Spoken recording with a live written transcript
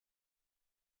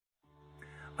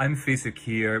I'm Faisal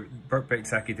here,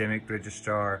 Birkbeck's Academic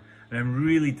Registrar, and I'm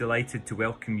really delighted to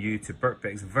welcome you to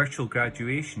Birkbeck's virtual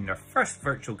graduation, our first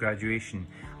virtual graduation,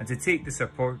 and to take this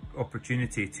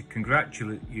opportunity to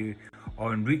congratulate you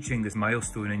on reaching this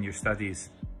milestone in your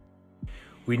studies.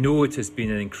 We know it has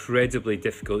been an incredibly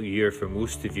difficult year for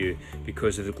most of you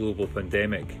because of the global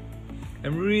pandemic.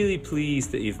 I'm really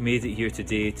pleased that you've made it here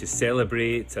today to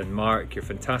celebrate and mark your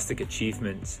fantastic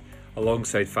achievements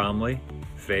alongside family,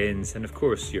 friends, and of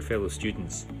course your fellow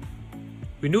students.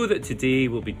 We know that today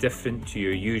will be different to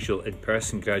your usual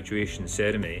in-person graduation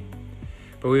ceremony,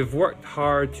 but we've worked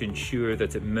hard to ensure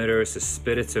that it mirrors the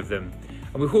spirit of them,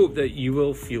 and we hope that you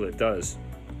will feel it does.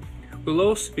 We'll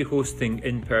also be hosting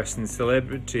in-person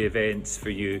celebratory events for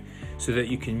you so that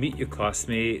you can meet your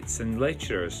classmates and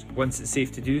lecturers once it's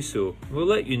safe to do so, and we'll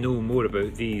let you know more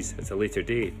about these at a later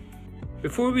date.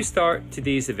 Before we start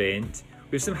today's event,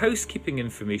 we have some housekeeping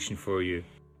information for you.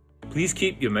 Please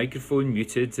keep your microphone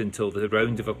muted until the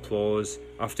round of applause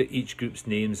after each group's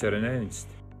names are announced.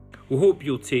 We hope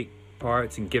you'll take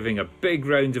part in giving a big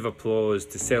round of applause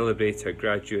to celebrate our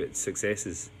graduate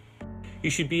successes. You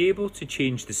should be able to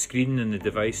change the screen on the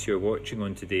device you're watching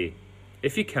on today.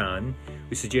 If you can,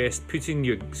 we suggest putting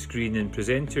your screen in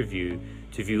presenter view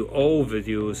to view all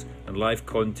videos and live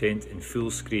content in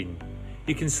full screen.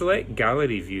 You can select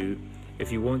gallery view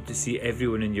if you want to see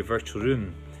everyone in your virtual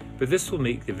room, but this will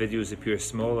make the videos appear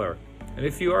smaller, and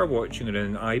if you are watching on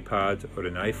an iPad or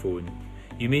an iPhone,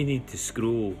 you may need to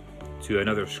scroll to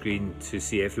another screen to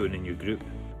see everyone in your group.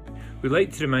 We'd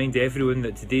like to remind everyone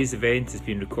that today's event is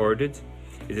being recorded.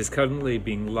 It is currently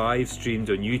being live streamed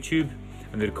on YouTube,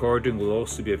 and the recording will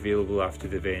also be available after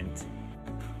the event.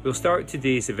 We'll start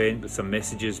today's event with some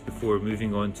messages before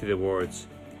moving on to the awards.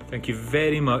 Thank you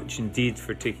very much indeed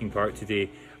for taking part today,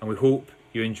 and we hope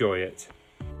you enjoy it.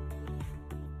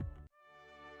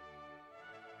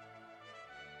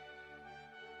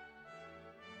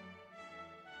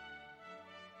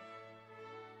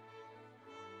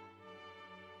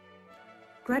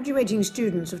 Graduating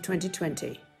students of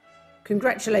 2020,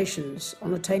 congratulations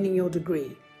on attaining your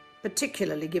degree,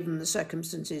 particularly given the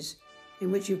circumstances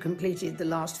in which you completed the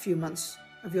last few months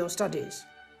of your studies.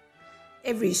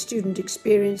 Every student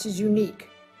experience is unique,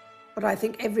 but I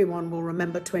think everyone will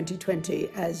remember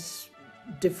 2020 as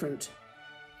different.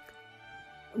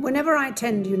 Whenever I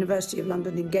attend University of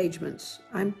London engagements,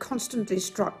 I'm constantly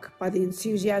struck by the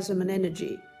enthusiasm and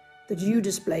energy that you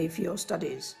display for your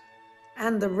studies,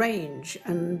 and the range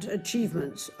and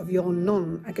achievements of your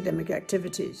non-academic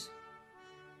activities.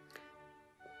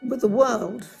 With the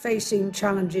world facing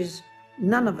challenges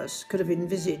none of us could have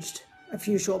envisaged a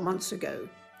few short months ago,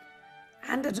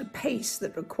 and at a pace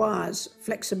that requires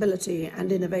flexibility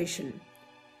and innovation,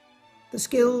 the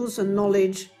skills and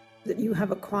knowledge that you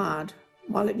have acquired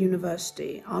while at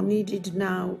university are needed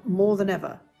now more than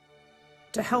ever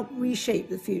to help reshape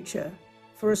the future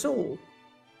for us all.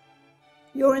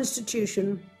 Your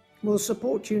institution will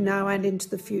support you now and into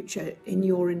the future in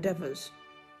your endeavours.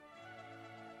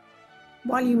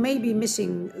 While you may be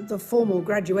missing the formal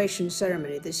graduation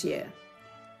ceremony this year,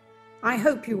 I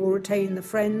hope you will retain the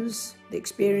friends, the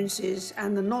experiences,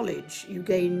 and the knowledge you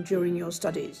gained during your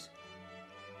studies.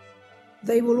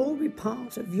 They will all be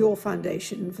part of your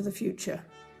foundation for the future.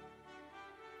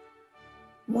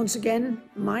 Once again,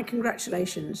 my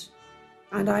congratulations,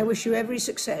 and I wish you every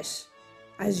success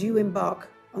as you embark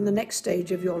on the next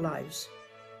stage of your lives.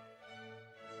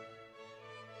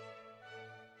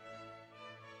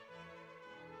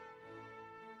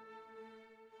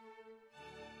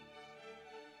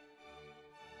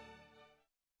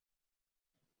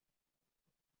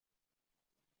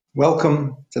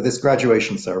 Welcome to this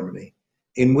graduation ceremony,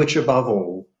 in which above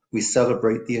all, we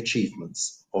celebrate the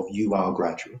achievements of you, our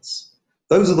graduates.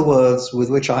 Those are the words with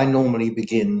which I normally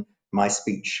begin my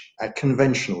speech at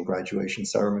conventional graduation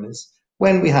ceremonies,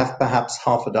 when we have perhaps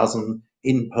half a dozen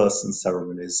in-person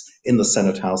ceremonies in the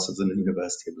Senate House of the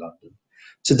University of London.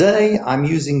 Today, I'm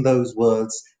using those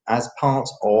words as part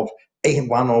of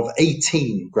one of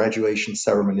 18 graduation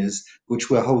ceremonies which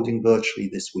we're holding virtually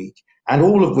this week, and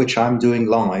all of which I'm doing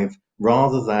live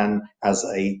rather than as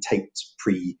a taped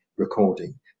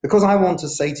pre-recording, because I want to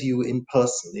say to you in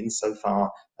person,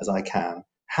 insofar as I can,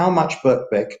 how much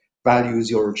Birkbeck values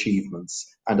your achievements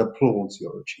and applauds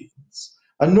your achievements.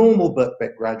 A normal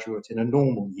Birkbeck graduate in a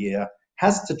normal year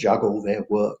has to juggle their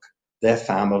work, their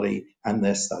family, and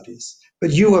their studies. But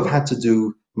you have had to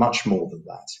do much more than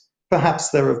that.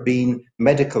 Perhaps there have been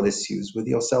medical issues with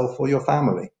yourself or your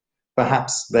family.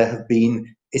 Perhaps there have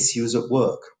been issues at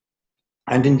work.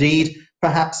 And indeed,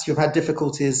 perhaps you've had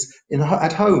difficulties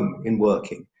at home in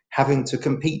working, having to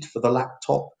compete for the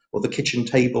laptop or the kitchen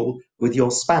table with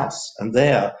your spouse and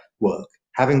their work,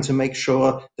 having to make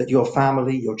sure that your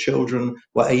family, your children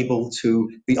were able to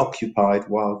be occupied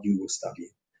while you were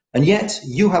studying. And yet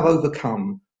you have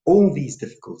overcome all these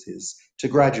difficulties to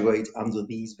graduate under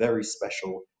these very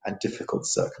special and difficult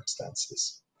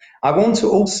circumstances. I want to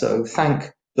also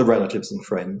thank the relatives and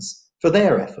friends for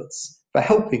their efforts, for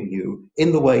helping you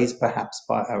in the ways perhaps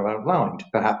are outlined,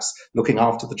 perhaps looking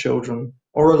after the children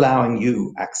or allowing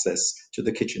you access to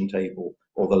the kitchen table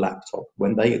or the laptop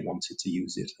when they wanted to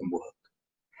use it and work.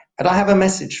 And I have a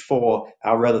message for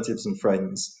our relatives and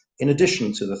friends in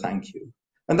addition to the thank you,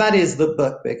 and that is that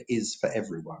Birkbeck is for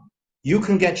everyone. You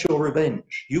can get your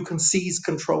revenge. You can seize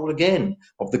control again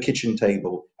of the kitchen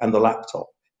table and the laptop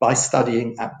by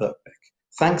studying at Birkbeck.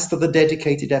 Thanks to the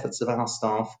dedicated efforts of our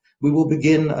staff, we will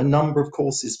begin a number of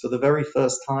courses for the very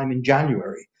first time in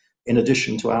January, in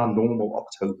addition to our normal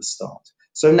October start.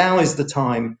 So now is the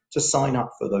time to sign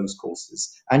up for those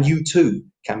courses, and you too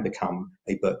can become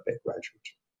a Birkbeck graduate.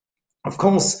 Of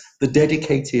course, the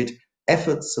dedicated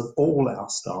efforts of all our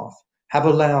staff have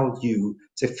allowed you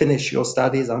to finish your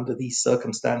studies under these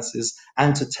circumstances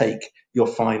and to take your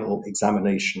final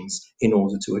examinations in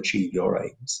order to achieve your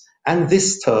aims. And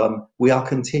this term, we are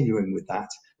continuing with that,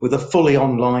 with a fully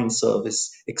online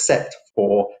service, except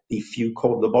for the few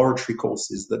laboratory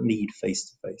courses that need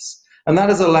face-to-face. And that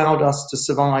has allowed us to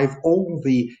survive all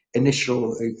the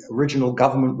original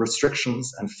government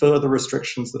restrictions and further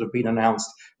restrictions that have been announced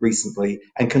recently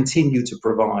and continue to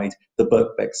provide the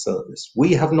Birkbeck service.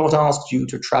 We have not asked you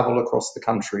to travel across the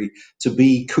country to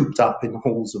be cooped up in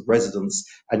halls of residence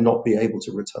and not be able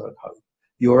to return home.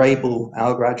 You're able,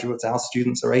 our graduates, our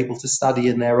students are able to study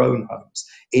in their own homes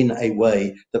in a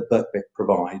way that Birkbeck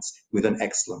provides with an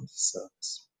excellent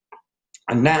service.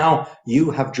 And now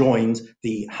you have joined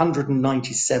the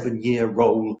 197-year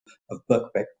roll of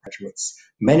Birkbeck graduates,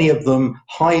 many of them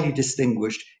highly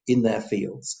distinguished in their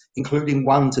fields, including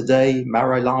one today,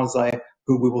 Marai Laze,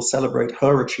 who we will celebrate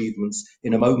her achievements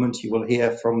in a moment. You will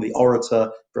hear from the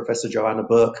orator, Professor Joanna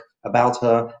Burke, about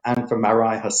her, and from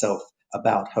Marai herself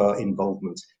about her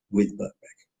involvement with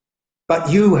Birkbeck.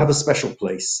 But you have a special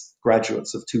place,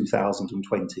 graduates of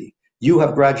 2020. You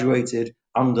have graduated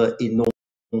under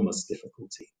enormous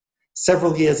difficulty.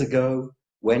 Several years ago,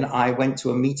 when I went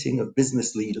to a meeting of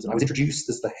business leaders and I was introduced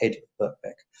as the head of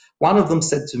Birkbeck, one of them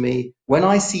said to me, when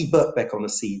I see Birkbeck on a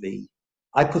CV,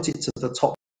 I put it to the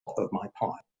top of my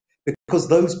pile because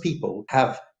those people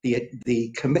have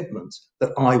the commitment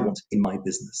that I want in my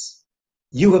business.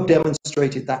 You have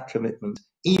demonstrated that commitment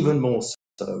even more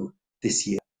so this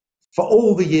year. For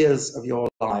all the years of your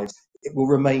lives, it will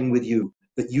remain with you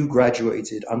that you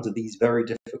graduated under these very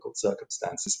difficult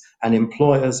circumstances, and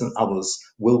employers and others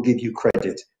will give you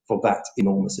credit for that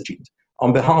enormous achievement.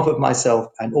 On behalf of myself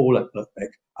and all at Birkbeck,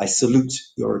 I salute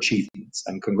your achievements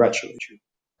and congratulate you.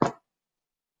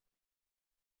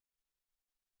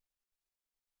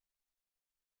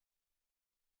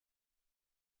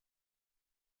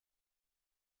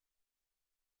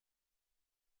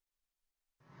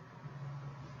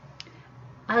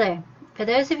 Hello. For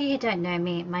those of you who don't know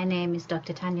me, my name is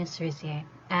Dr. Tanya Cerisier,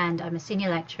 and I'm a senior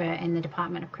lecturer in the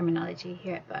Department of Criminology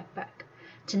here at Birkbeck.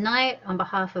 Tonight, on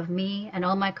behalf of me and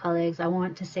all my colleagues, I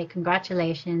want to say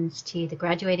congratulations to the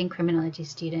graduating criminology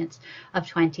students of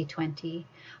 2020.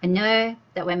 I know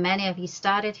that when many of you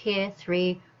started here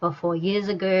 3 or 4 years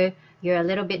ago, you're a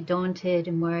little bit daunted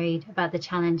and worried about the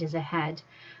challenges ahead.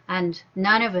 And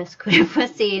none of us could have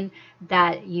foreseen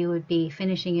that you would be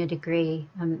finishing your degree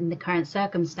in the current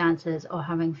circumstances or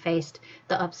having faced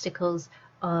the obstacles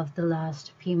of the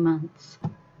last few months.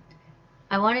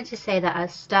 I wanted to say that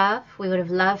as staff, we would have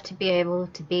loved to be able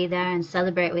to be there and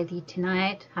celebrate with you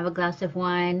tonight, have a glass of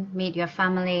wine, meet your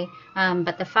family,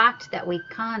 but the fact that we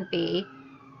can't be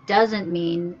doesn't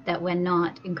mean that we're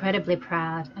not incredibly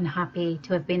proud and happy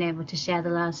to have been able to share the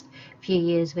last few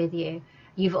years with you.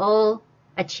 You've all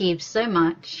achieved so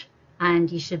much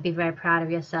and you should be very proud of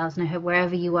yourselves, and I hope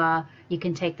wherever you are you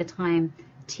can take the time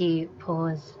to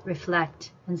pause,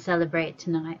 reflect and celebrate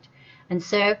tonight. And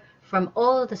so from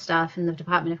all the staff in the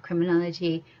Department of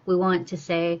Criminology, we want to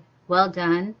say well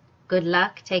done, good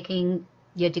luck taking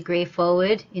your degree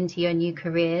forward into your new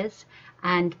careers,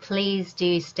 and please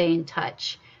do stay in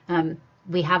touch.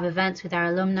 We have events with our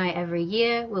alumni every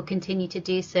year. We'll continue to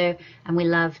do so, and we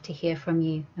love to hear from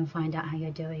you and find out how you're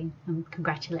doing.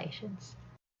 Congratulations.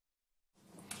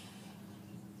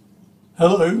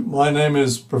 Hello, my name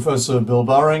is Professor Bill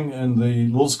Baring in the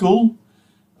Law School,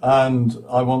 and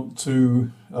I want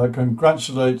to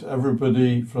congratulate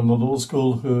everybody from the Law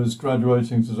School who is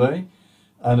graduating today,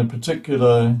 and in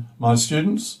particular my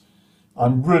students.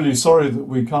 I'm really sorry that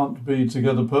we can't be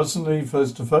together personally,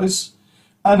 face to face,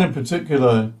 and in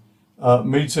particular,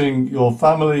 meeting your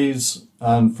families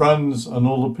and friends and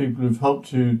all the people who've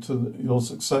helped you to your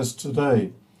success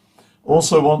today.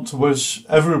 Also want to wish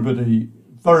everybody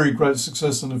very great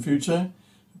success in the future.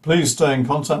 Please stay in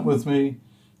contact with me.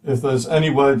 If there's any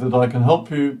way that I can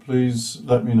help you, please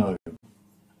let me know.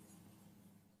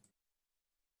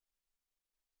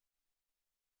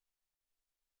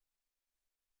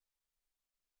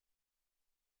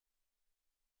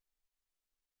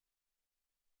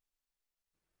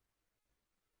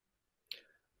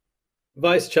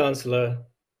 Vice-Chancellor,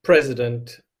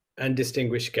 President, and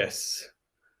distinguished guests,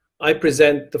 I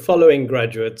present the following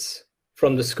graduates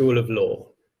from the School of Law.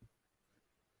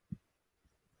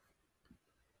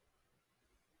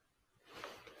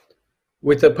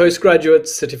 With a postgraduate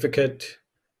certificate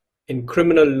in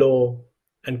Criminal Law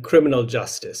and Criminal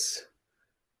Justice,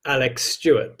 Alex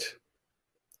Stewart.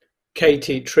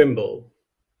 Katie Trimble.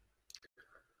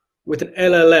 With an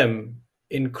LLM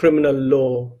in Criminal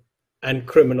Law and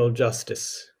Criminal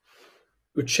Justice,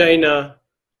 Uchenna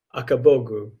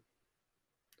Akabogu.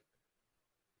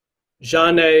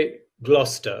 Jane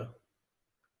Gloucester.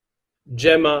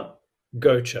 Gemma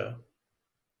Gocher.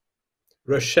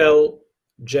 Rochelle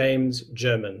James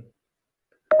German.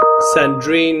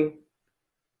 Sandrine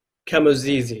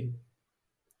Kamuzizi.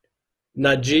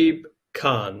 Najib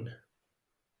Khan.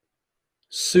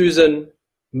 Susan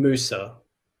Musa.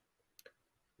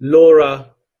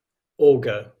 Laura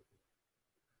Auger.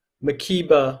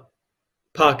 Makiba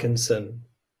Parkinson.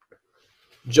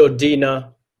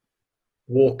 Jordina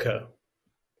Walker.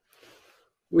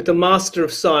 With a Master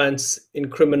of Science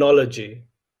in Criminology,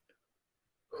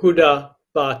 Huda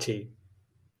Bhatti.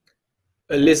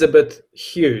 Elizabeth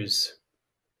Hughes.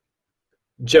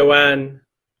 Joanne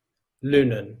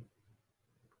Lunan.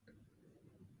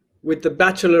 With the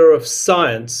Bachelor of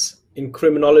Science in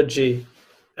Criminology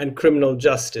and Criminal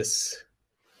Justice,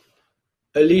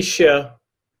 Alicia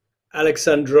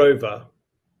Alexandrova.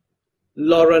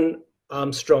 Lauren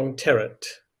Armstrong Terrett.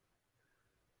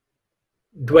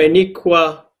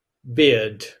 Dwayniqua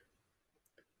Beard.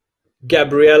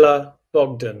 Gabriella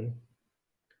Bogdan.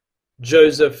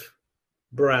 Joseph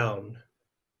Brown.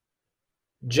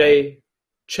 Jay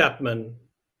Chapman.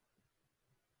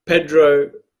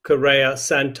 Pedro Correa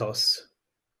Santos.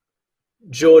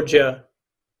 Georgia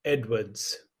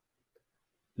Edwards.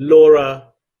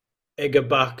 Laura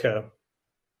Egabaka.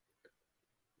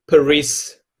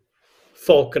 Paris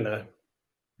Faulkner.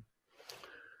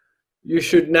 You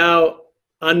should now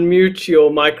unmute your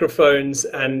microphones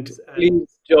and please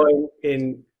join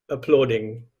in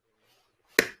applauding.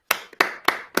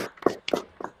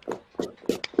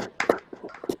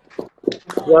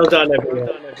 Well done, everyone.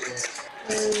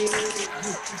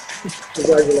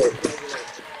 Congratulations.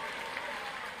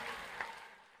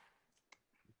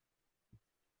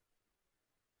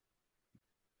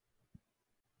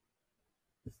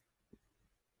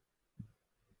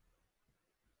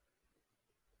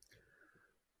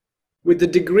 With the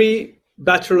degree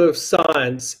Bachelor of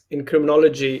Science in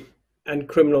Criminology and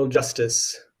Criminal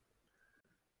Justice,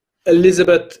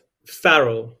 Elizabeth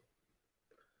Farrell.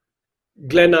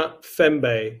 Glenna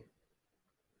Fembe.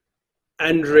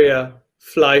 Andrea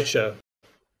Fleischer.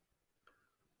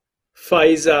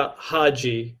 Faiza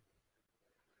Haji.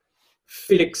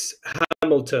 Felix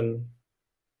Hamilton.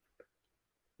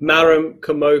 Maram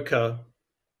Kamoka.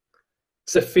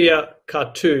 Sophia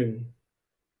Khartoon.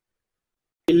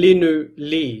 Ilinu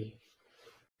Lee.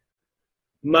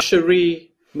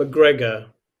 Mashari McGregor.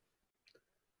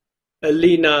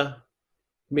 Alina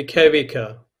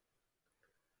Mikevika.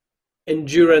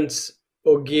 Endurance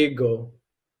Ogigo.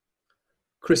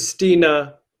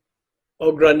 Christina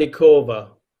Ogranikova.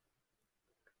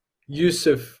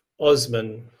 Yusuf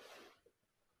Osman.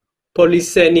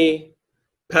 Poliseni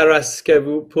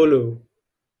Paraskevopoulou.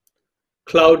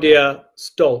 Claudia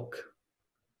Stolk.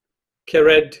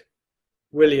 Kered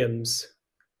Williams.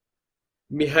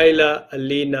 Mihaela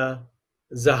Alina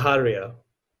Zaharia.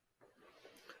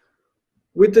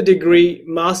 With the degree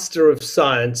Master of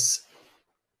Science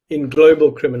in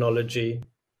Global Criminology,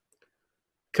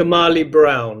 Kamali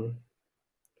Brown.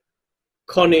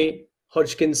 Connie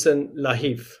Hodgkinson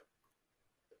Lahif.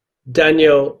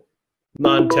 Daniel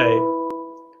Mante.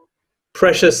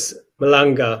 Precious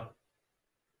Malanga.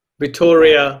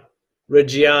 Vittoria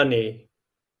Reggiani.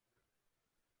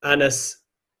 Anas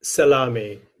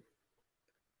Salami.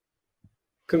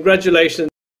 Congratulations,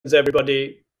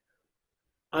 everybody.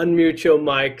 Unmute your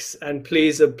mics and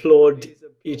please applaud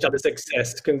each other's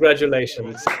success.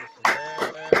 Congratulations.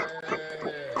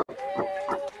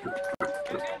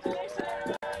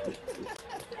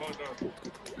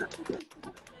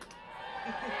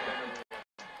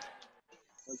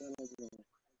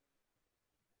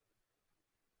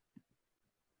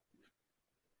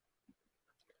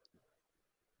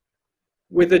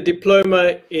 With a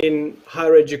diploma in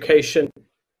higher education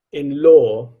in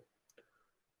law,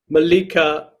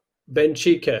 Malika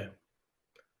Benchike,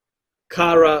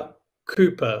 Kara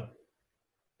Cooper,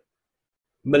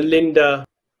 Melinda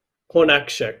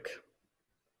Hornakshek.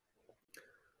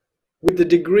 With the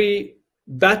degree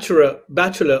Bachelor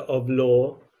of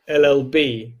Law,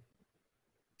 LLB,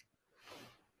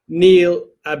 Neil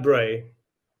Abre,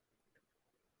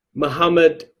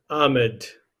 Mohammed Ahmed,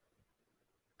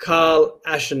 Carl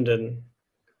Ashenden,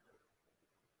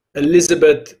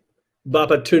 Elizabeth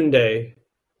Babatunde,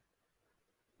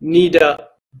 Nida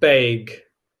Baig,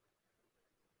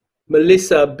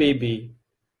 Melissa Bibi,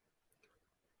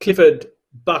 Clifford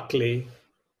Buckley,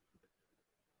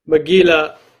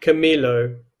 Magila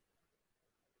Camilo,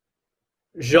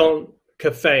 Jean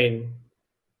Caffain,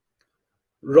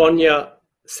 Ronya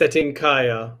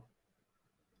Setinkaya,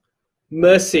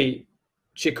 Mercy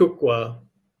Chikukwa,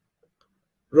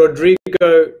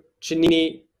 Rodrigo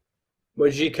Chinini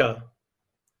Mojika,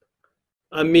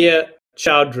 Amir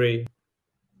Chowdhury,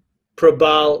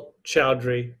 Prabal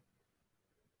Chowdhury,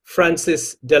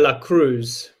 Francis de la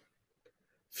Cruz,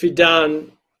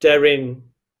 Fidan Derin,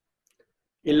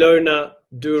 Ilona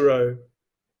Duro,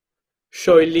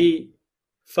 Shoili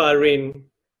Farin,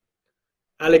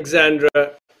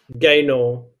 Alexandra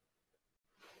Gaynor,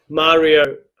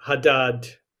 Mario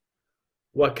Haddad,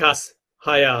 Wakas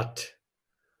Hayat.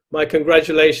 My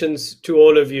congratulations to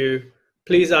all of you.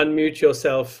 Please unmute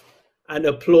yourself and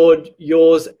applaud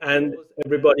yours and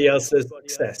everybody else's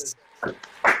success.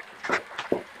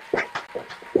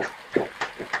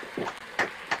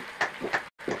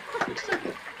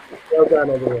 Well done,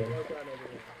 everyone.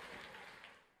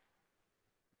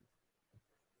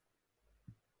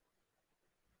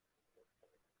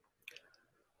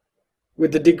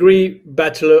 With the degree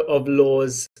Bachelor of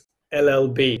Laws,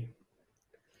 LLB,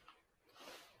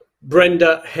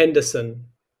 Brenda Henderson,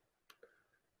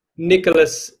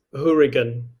 Nicholas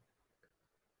Hourigan,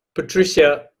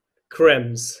 Patricia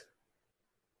Krems,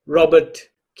 Robert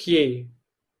Kie,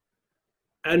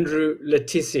 Andrew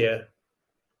Leticia,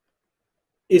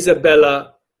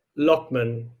 Isabella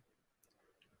Lockman,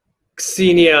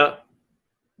 Xenia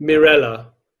Mirella,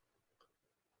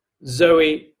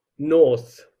 Zoe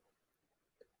North,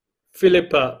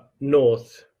 Philippa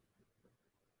North,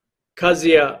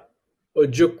 Kazia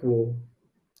Ojukwu,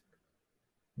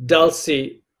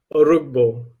 Dulcie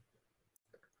Orugbo,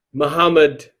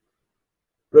 Mohammed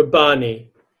Rabani,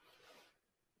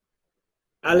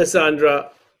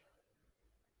 Alessandra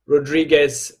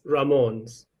Rodriguez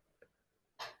Ramons,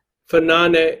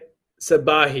 Fanane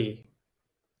Sabahi,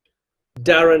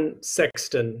 Darren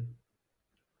Sexton,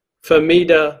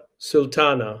 Famida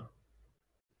Sultana,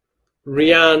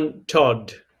 Rian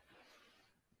Todd,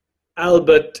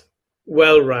 Albert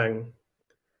Wellrang,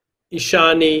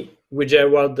 Ishani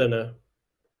Vijayawardena,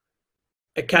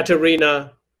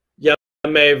 Ekaterina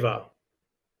Yameva.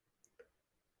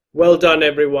 Well done,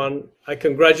 everyone. I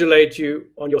congratulate you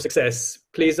on your success.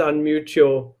 Please unmute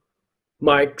your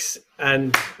mics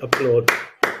and applaud.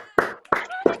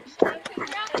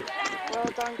 Well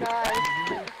done, guys.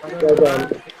 Well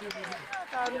done.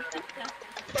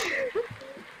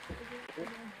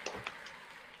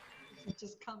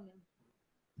 Just come in.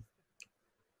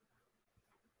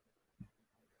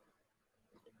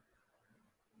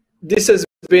 This has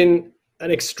been an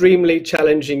extremely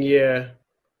challenging year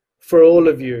for all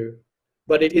of you,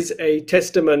 but it is a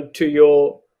testament to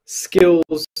your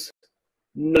skills,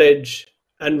 knowledge,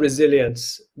 and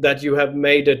resilience that you have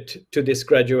made it to this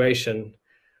graduation.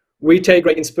 We take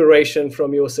great inspiration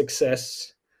from your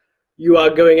success. You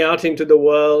are going out into the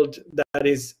world that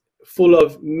is full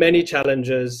of many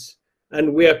challenges,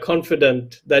 and we are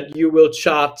confident that you will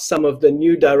chart some of the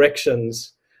new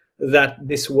directions that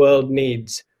this world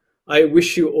needs. I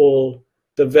wish you all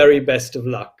the very best of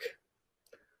luck.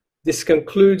 This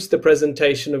concludes the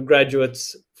presentation of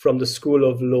graduates from the School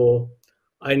of Law.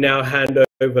 I now hand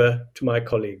over to my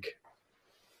colleague.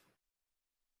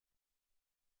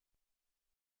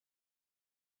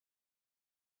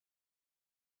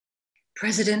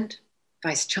 President,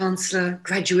 Vice-Chancellor,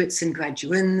 graduates and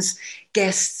graduands,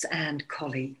 guests and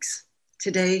colleagues.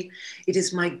 Today, it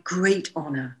is my great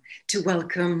honor to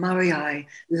welcome Mariai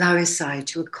Larisai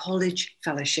to a college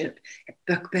fellowship at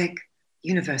Birkbeck,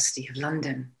 University of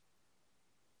London.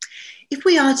 If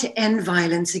we are to end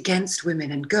violence against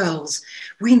women and girls,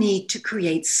 we need to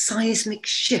create seismic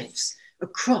shifts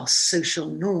across social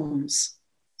norms.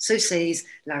 So says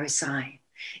Larissae,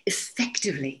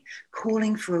 effectively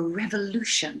calling for a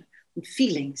revolution in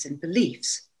feelings and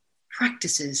beliefs,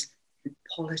 practices and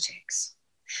politics.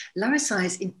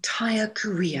 Larissae's entire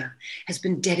career has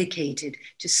been dedicated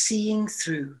to seeing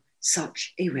through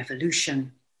such a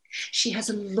revolution. She has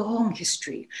a long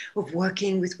history of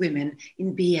working with women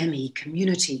in BME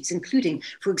communities, including,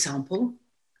 for example,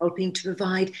 helping to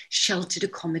provide sheltered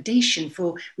accommodation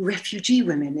for refugee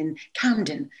women in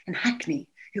Camden and Hackney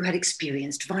who had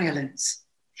experienced violence.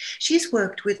 She has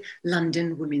worked with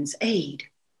London Women's Aid,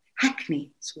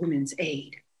 Hackney's Women's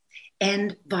Aid,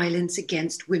 End Violence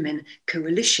Against Women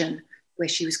Coalition, where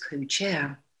she was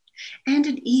co-chair, and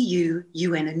an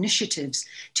EU-UN initiatives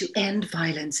to end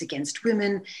violence against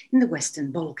women in the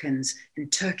Western Balkans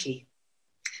and Turkey.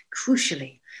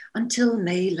 Crucially, until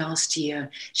May last year,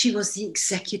 she was the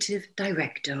executive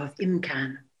director of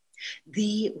IMCAN,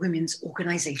 the women's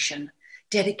organization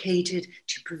dedicated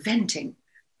to preventing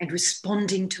and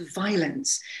responding to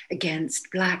violence against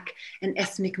Black and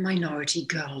ethnic minority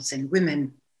girls and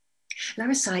women.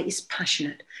 Larissae is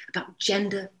passionate about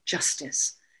gender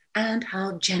justice and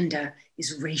how gender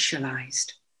is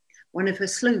racialized. One of her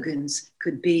slogans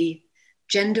could be,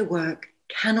 "Gender work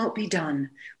cannot be done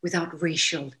without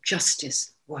racial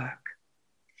justice work."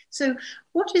 So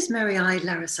what is Marie-I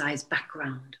Larissae's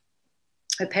background?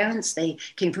 Her parents, they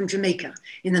came from Jamaica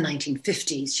in the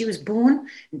 1950s. She was born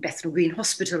in Bethnal Green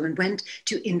Hospital and went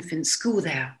to infant school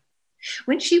there.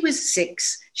 When she was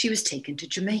 6, she was taken to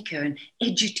Jamaica and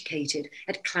educated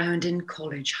at Clarendon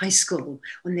College High School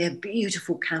on their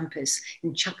beautiful campus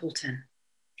in Chapelton.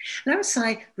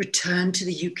 Larissae returned to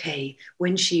the UK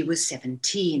when she was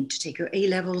 17 to take her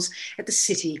A-levels at the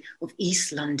City of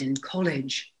East London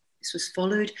College. This was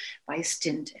followed by a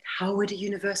stint at Howard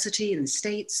University in the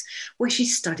States, where she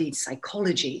studied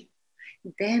psychology.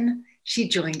 Then she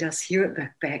joined us here at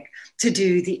Birkbeck to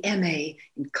do the MA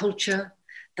in Culture,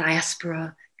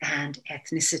 Diaspora and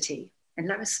Ethnicity. And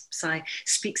Larissae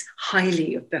speaks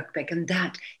highly of Birkbeck and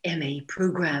that MA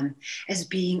program as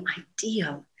being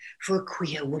ideal for a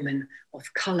queer woman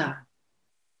of colour.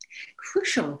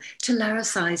 Crucial to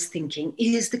Larissae's thinking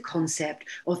is the concept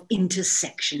of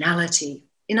intersectionality.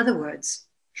 In other words,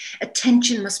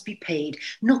 attention must be paid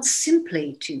not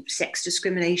simply to sex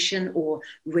discrimination or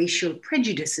racial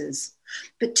prejudices,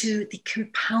 but to the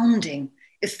compounding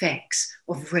effects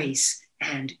of race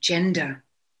and gender.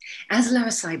 As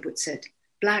Larissae puts it,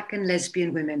 Black and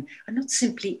lesbian women are not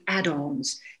simply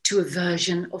add-ons to a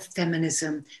version of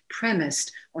feminism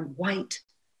premised on white,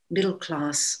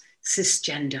 middle-class,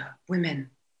 cisgender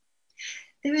women.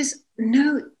 There is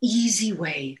no easy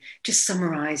way to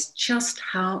summarize just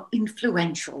how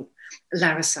influential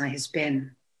Larissae has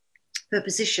been. Her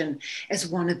position as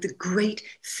one of the great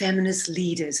feminist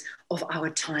leaders of our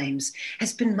times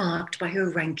has been marked by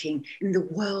her ranking in the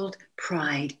World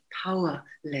Pride Power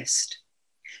List.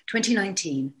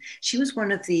 2019, she was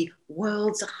one of the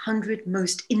world's 100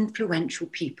 most influential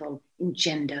people in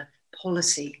gender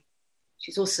policy.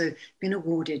 She's also been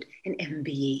awarded an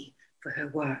MBE for her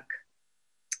work.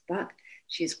 But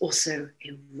she is also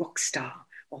a rock star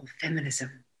of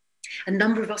feminism. A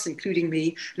number of us, including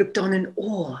me, looked on in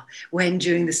awe when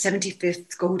during the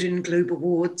 75th Golden Globe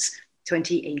Awards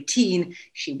 2018,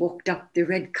 she walked up the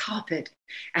red carpet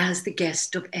as the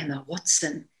guest of Emma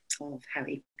Watson of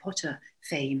Harry Potter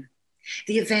fame.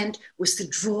 The event was to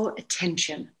draw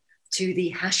attention to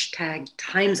the hashtag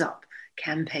Time's Up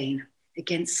campaign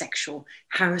against sexual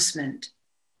harassment.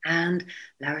 And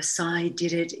Larissae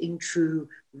did it in true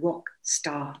rock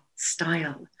star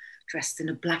style, dressed in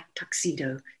a black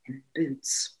tuxedo and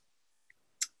boots.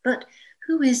 But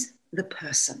who is the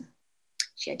person?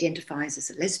 She identifies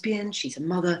as a lesbian, she's a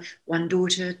mother, one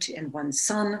daughter and one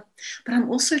son, but I'm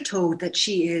also told that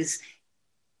she is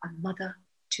a mother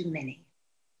to many.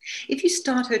 If you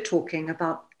start her talking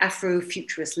about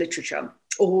Afrofuturist literature,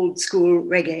 old school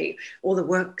reggae, or the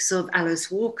works of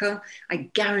Alice Walker, I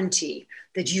guarantee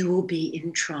that you will be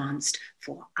entranced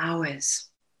for hours.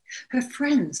 Her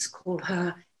friends call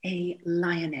her a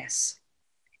lioness,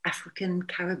 African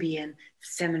Caribbean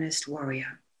feminist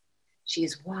warrior. She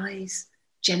is wise,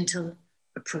 gentle,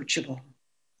 approachable.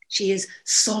 She is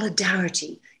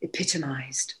solidarity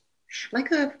epitomized. Like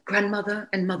her grandmother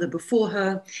and mother before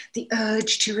her, the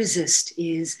urge to resist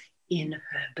is in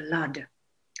her blood.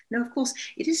 Now, of course,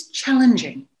 it is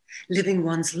challenging living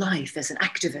one's life as an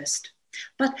activist,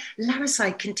 but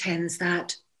Larissae contends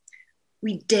that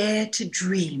we dare to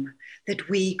dream that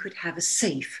we could have a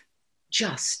safe,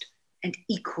 just, and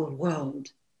equal world,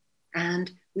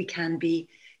 and we can be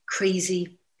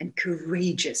crazy and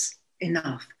courageous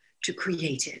enough to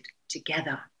create it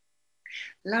together.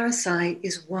 Larisai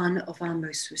is one of our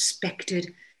most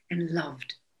respected and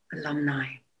loved alumni,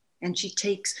 and she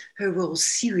takes her role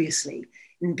seriously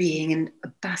in being an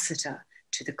ambassador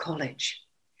to the college.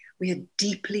 We are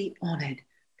deeply honored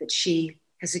that she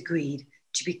has agreed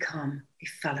to become a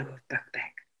fellow of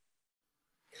Birkbeck.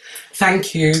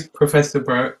 Thank you, Professor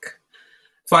Burke,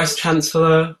 Vice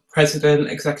Chancellor, President,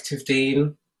 Executive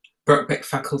Dean, Birkbeck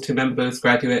faculty members,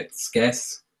 graduates,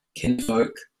 guests,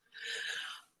 kinfolk.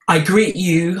 I greet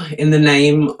you in the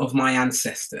name of my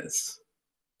ancestors.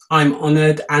 I'm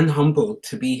honoured and humbled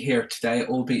to be here today,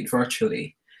 albeit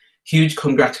virtually. Huge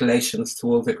congratulations to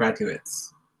all the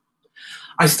graduates.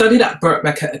 I studied at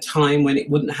Birkbeck at a time when it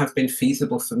wouldn't have been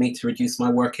feasible for me to reduce my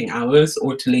working hours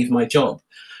or to leave my job,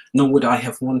 nor would I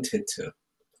have wanted to.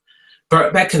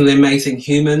 Birkbeck and the amazing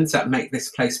humans that make this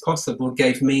place possible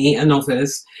gave me and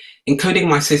others, including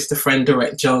my sister friend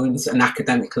Dorette Jones, an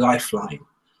academic lifeline,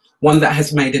 one that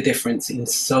has made a difference in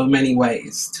so many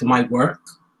ways to my work,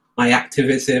 my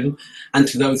activism, and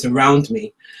to those around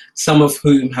me, some of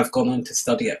whom have gone on to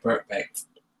study at Birkbeck.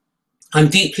 I'm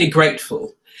deeply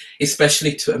grateful,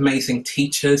 especially to amazing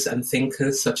teachers and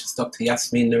thinkers such as Dr.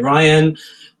 Yasmin Narayan,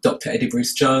 Dr. Eddie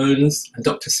Bruce Jones, and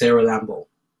Dr. Sarah Lamble.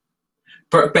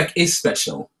 Birkbeck is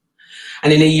special,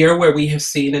 and in a year where we have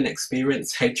seen and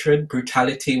experienced hatred,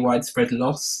 brutality, widespread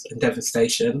loss, and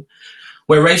devastation,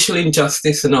 where racial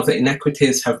injustice and other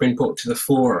inequities have been brought to the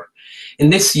fore, in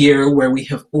this year where we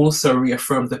have also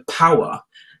reaffirmed the power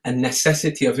and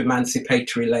necessity of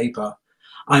emancipatory labour,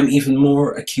 I'm even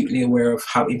more acutely aware of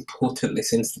how important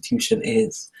this institution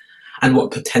is and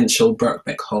what potential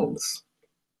Birkbeck holds.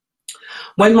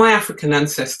 When my African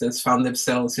ancestors found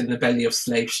themselves in the belly of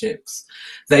slave ships,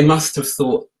 they must have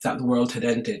thought that the world had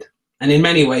ended, and in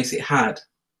many ways it had.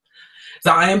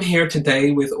 That I am here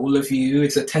today with all of you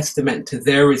is a testament to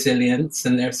their resilience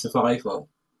and their survival.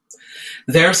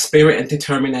 Their spirit and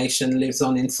determination lives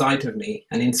on inside of me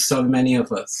and in so many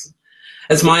of us.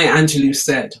 As Maya Angelou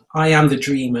said, I am the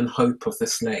dream and hope of the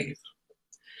slave.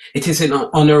 It is in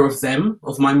honour of them,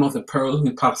 of my mother Pearl,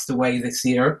 who passed away this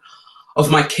year, of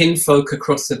my kinfolk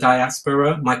across the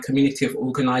diaspora, my community of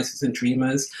organisers and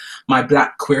dreamers, my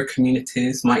Black queer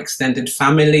communities, my extended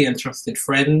family and trusted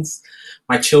friends,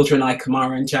 my children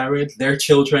Ikamara and Jared, their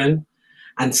children,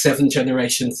 and 7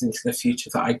 generations into the future,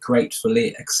 that I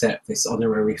gratefully accept this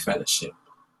honorary fellowship.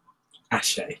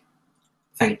 Ashe.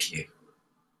 Thank you.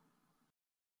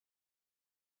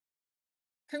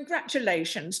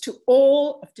 Congratulations to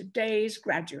all of today's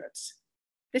graduates.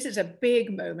 This is a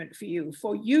big moment for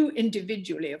you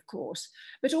individually, of course,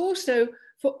 but also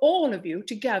for all of you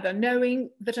together, knowing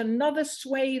that another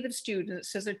swathe of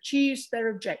students has achieved their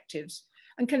objectives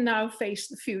and can now face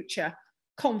the future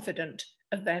confident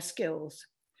of their skills.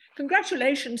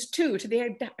 Congratulations too to the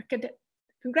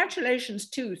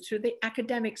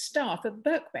academic staff at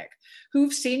Birkbeck,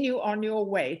 who've seen you on your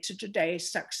way to today's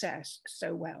success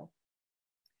so well.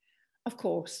 Of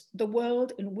course, the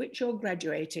world in which you're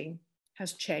graduating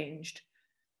has changed,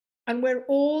 and we're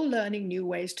all learning new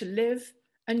ways to live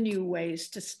and new ways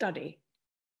to study.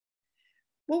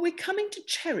 Well, we're coming to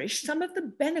cherish some of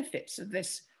the benefits of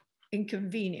this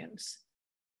inconvenience: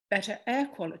 better air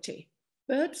quality,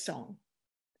 birdsong,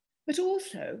 but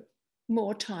also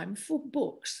more time for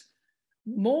books,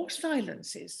 more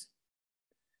silences.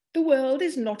 The world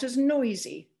is not as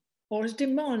noisy or as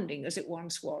demanding as it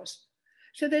once was,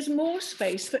 so there's more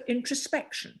space for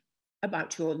introspection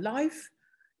about your life,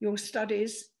 your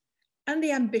studies, and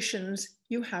the ambitions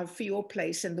you have for your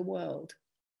place in the world.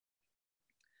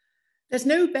 There's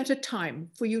no better time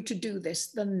for you to do this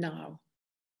than now,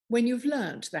 when you've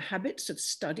learned the habits of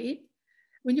study,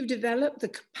 when you've developed the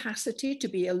capacity to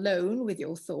be alone with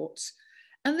your thoughts,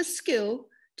 and the skill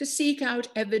to seek out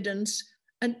evidence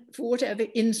and for whatever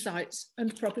insights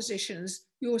and propositions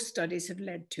your studies have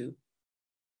led to.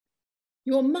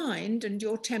 Your mind and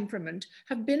your temperament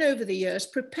have been over the years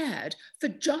prepared for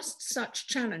just such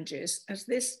challenges as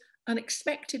this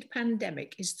unexpected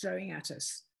pandemic is throwing at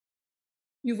us.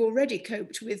 You've already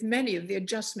coped with many of the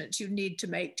adjustments you need to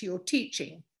make to your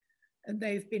teaching, and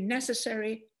they've been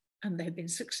necessary and they've been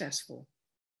successful.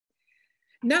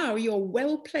 Now you're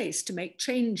well placed to make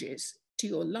changes to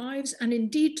your lives and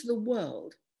indeed to the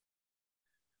world.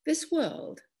 This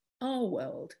world, our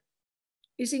world,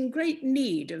 is in great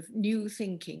need of new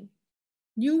thinking,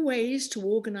 new ways to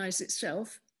organize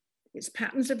itself, its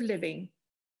patterns of living,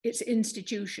 its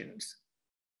institutions.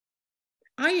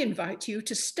 I invite you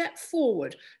to step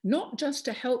forward, not just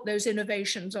to help those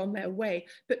innovations on their way,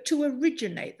 but to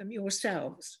originate them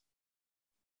yourselves.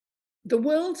 The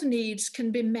world's needs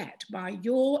can be met by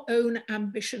your own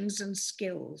ambitions and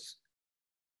skills.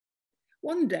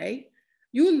 One day,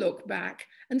 you'll look back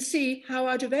and see how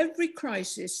out of every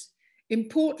crisis,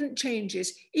 important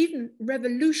changes, even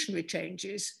revolutionary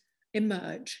changes,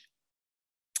 emerge.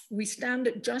 We stand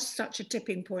at just such a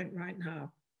tipping point right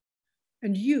now.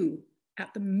 And you,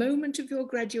 at the moment of your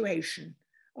graduation,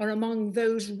 are among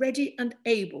those ready and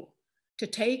able to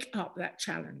take up that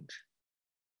challenge.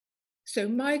 So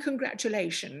my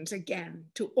congratulations again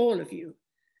to all of you,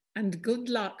 and good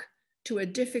luck to a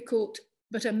difficult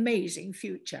but amazing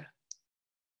future.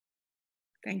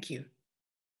 Thank you.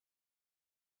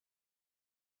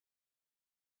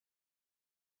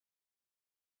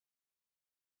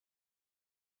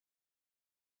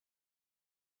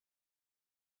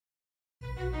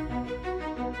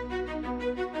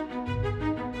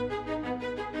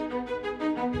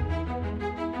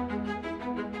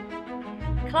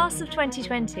 Class of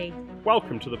 2020.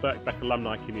 Welcome to the Birkbeck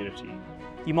alumni community.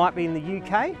 You might be in the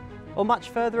UK or much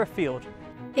further afield.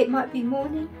 It might be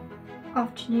morning,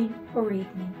 afternoon or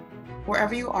evening.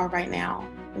 Wherever you are right now,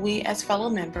 we as fellow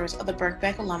members of the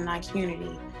Birkbeck alumni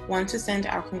community want to send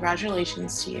our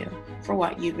congratulations to you for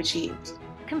what you've achieved.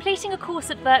 Completing a course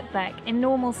at Birkbeck in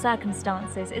normal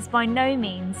circumstances is by no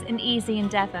means an easy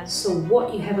endeavour. So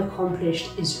what you have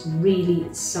accomplished is really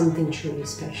something truly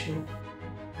special.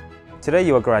 Today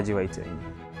you are graduating,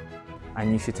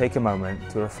 and you should take a moment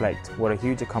to reflect what a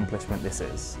huge accomplishment this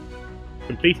is.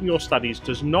 Completing your studies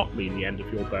does not mean the end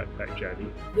of your Birkbeck journey.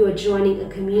 You are joining a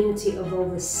community of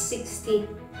over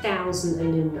 60,000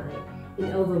 alumni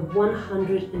in over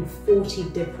 140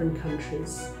 different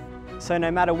countries. So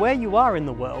no matter where you are in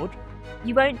the world,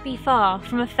 you won't be far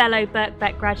from a fellow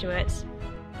Birkbeck graduate.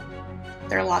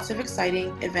 There are lots of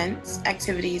exciting events,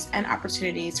 activities, and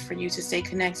opportunities for you to stay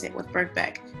connected with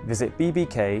Birkbeck. Visit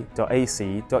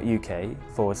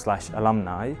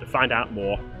bbk.ac.uk/alumni to find out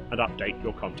more and update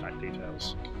your contact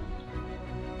details.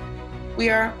 We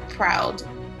are proud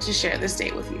to share this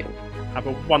day with you. Have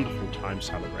a wonderful time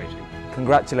celebrating.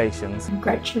 Congratulations.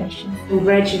 Congratulations.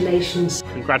 Congratulations.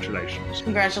 Congratulations.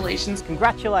 Congratulations.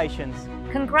 Congratulations.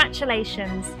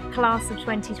 Congratulations, class of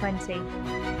 2020.